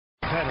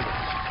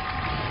competitors.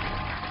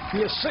 He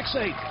is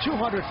 6'8",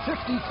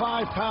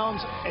 255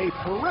 pounds, a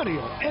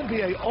perennial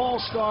NBA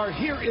All-Star.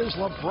 Here is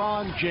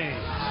LeBron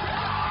James.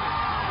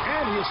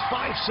 And he is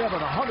 5'7",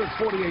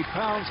 148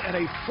 pounds, and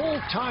a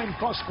full-time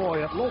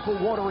busboy at local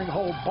watering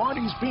hole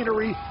Barney's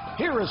Beanery.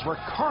 Here is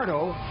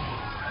Ricardo,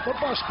 the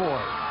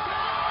busboy.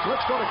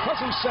 Let's go to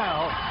Cousin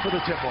Sal for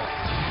the tip-off.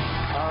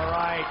 All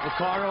right,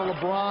 Ricardo,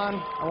 LeBron,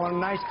 I want a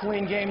nice,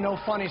 clean game, no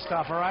funny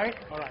stuff, all right?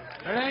 All right.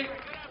 Ready?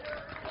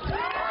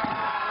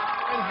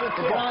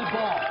 LeBron's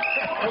ball.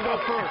 We'll go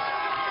first.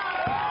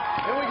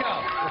 Here we go.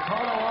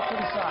 Ricardo off to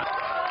the side.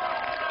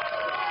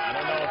 I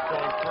don't know if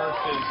going first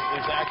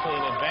is actually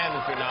an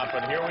advantage or not,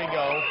 but here we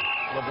go.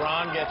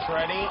 LeBron gets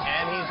ready,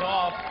 and he's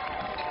off.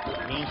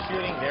 He's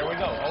shooting. There we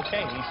go.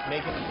 Okay, he's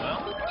making,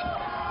 well,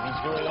 he's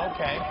doing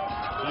okay.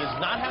 He does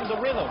not have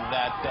the rhythm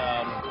that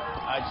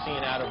I've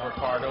seen out of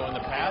Ricardo in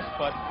the past,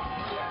 but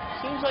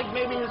seems like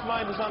maybe his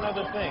mind is on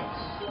other things,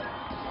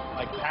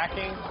 like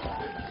packing,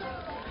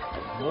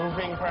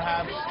 moving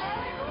perhaps.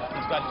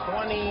 He's got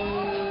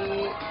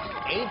 28.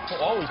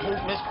 Oh,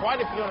 he's missed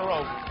quite a few in a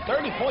row.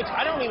 30 points.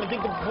 I don't even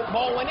think the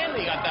ball went in.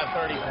 He got that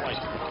 30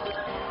 points.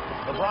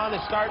 LeBron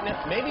is starting it.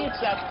 Maybe it's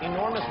that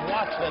enormous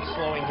watch that's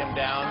slowing him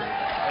down.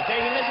 Okay,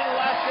 he missing the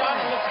last shot,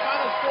 and the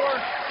final score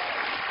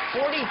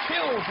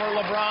 42 for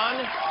LeBron.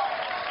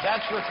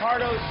 That's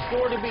Ricardo's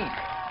score to beat.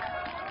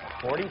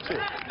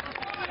 42.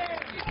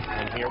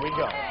 And here we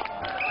go.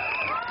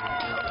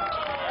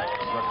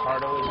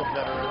 Ricardo is a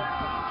veteran.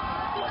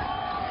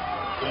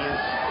 He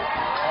is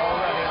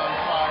already on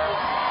fire.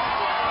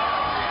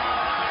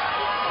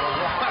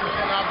 LeBron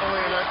cannot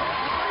believe it.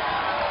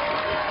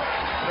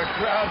 The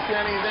crowd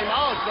chanting his name.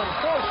 Oh, some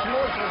poor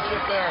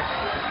sportsmanship there.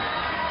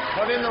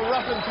 But in the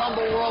rough and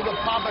tumble world of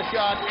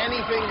Papa-Shot,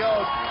 anything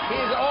goes.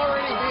 He's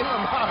already beat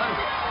LeBron,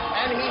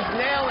 and he's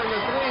nailing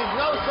the threes.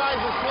 No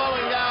signs of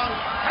slowing down.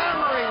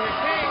 Hammering the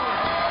king.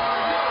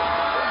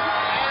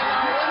 And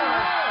our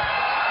winner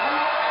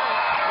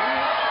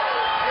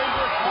is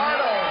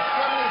Ricardo,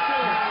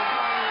 72.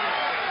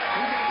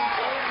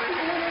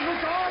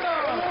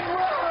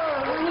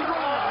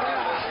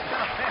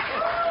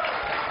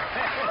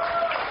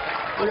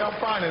 Look how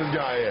fine this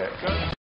guy is.